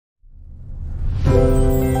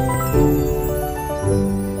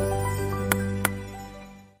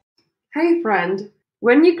Hey friend,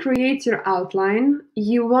 when you create your outline,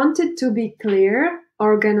 you want it to be clear,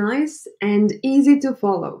 organized, and easy to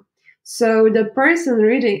follow. So the person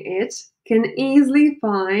reading it can easily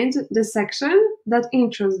find the section that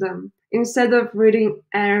interests them instead of reading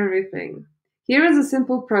everything. Here is a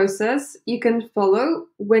simple process you can follow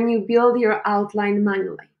when you build your outline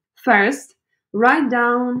manually. First, write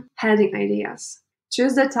down heading ideas.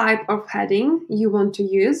 Choose the type of heading you want to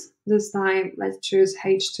use. This time, let's choose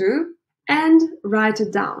H2 and write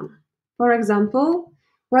it down. For example,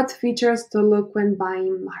 what features to look when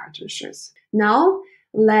buying marathon shoes. Now,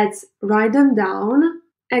 let's write them down.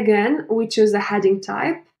 Again, we choose a heading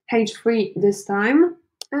type, H3 this time,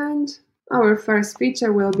 and our first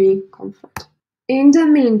feature will be comfort. In the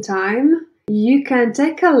meantime, you can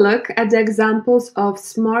take a look at the examples of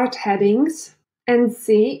smart headings and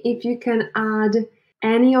see if you can add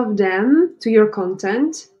any of them to your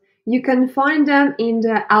content. You can find them in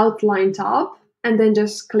the outline tab and then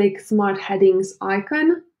just click smart headings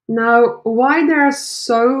icon. Now, why they are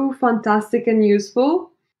so fantastic and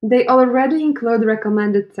useful? They already include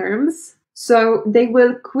recommended terms, so they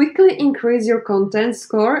will quickly increase your content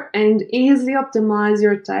score and easily optimize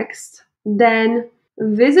your text. Then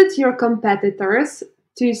visit your competitors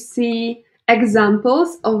to see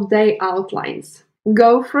examples of their outlines.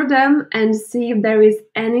 Go through them and see if there is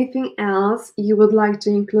anything else you would like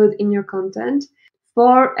to include in your content.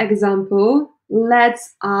 For example,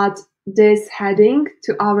 let's add this heading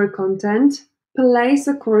to our content. Place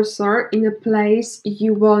a cursor in a place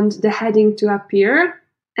you want the heading to appear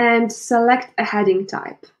and select a heading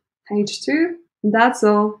type. H2. That's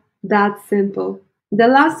all. That's simple. The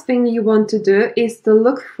last thing you want to do is to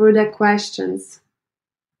look through the questions.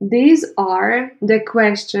 These are the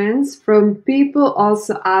questions from people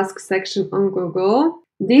also ask section on Google.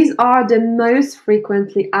 These are the most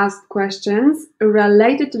frequently asked questions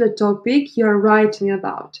related to the topic you're writing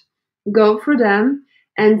about. Go through them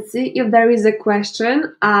and see if there is a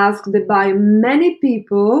question asked by many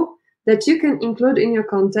people that you can include in your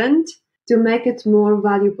content to make it more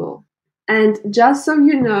valuable. And just so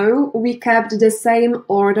you know, we kept the same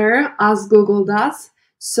order as Google does.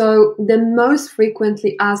 So the most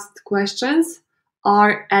frequently asked questions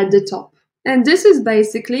are at the top. And this is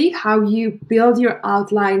basically how you build your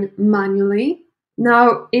outline manually.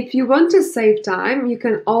 Now, if you want to save time, you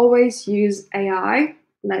can always use AI.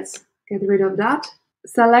 Let's get rid of that.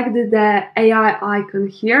 Select the AI icon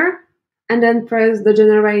here and then press the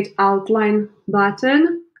Generate Outline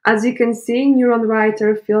button. As you can see,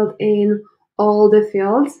 NEURONwriter filled in all the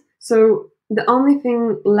fields. So the only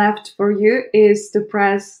thing left for you is to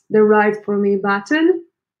press the Write for Me button.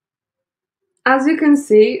 As you can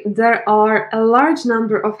see, there are a large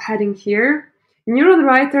number of headings here.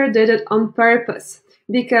 NEURONwriter did it on purpose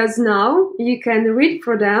because now you can read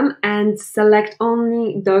through them and select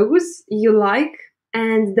only those you like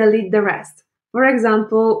and delete the rest. For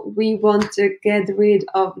example, we want to get rid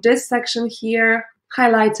of this section here,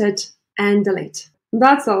 highlight it and delete.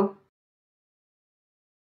 That's all.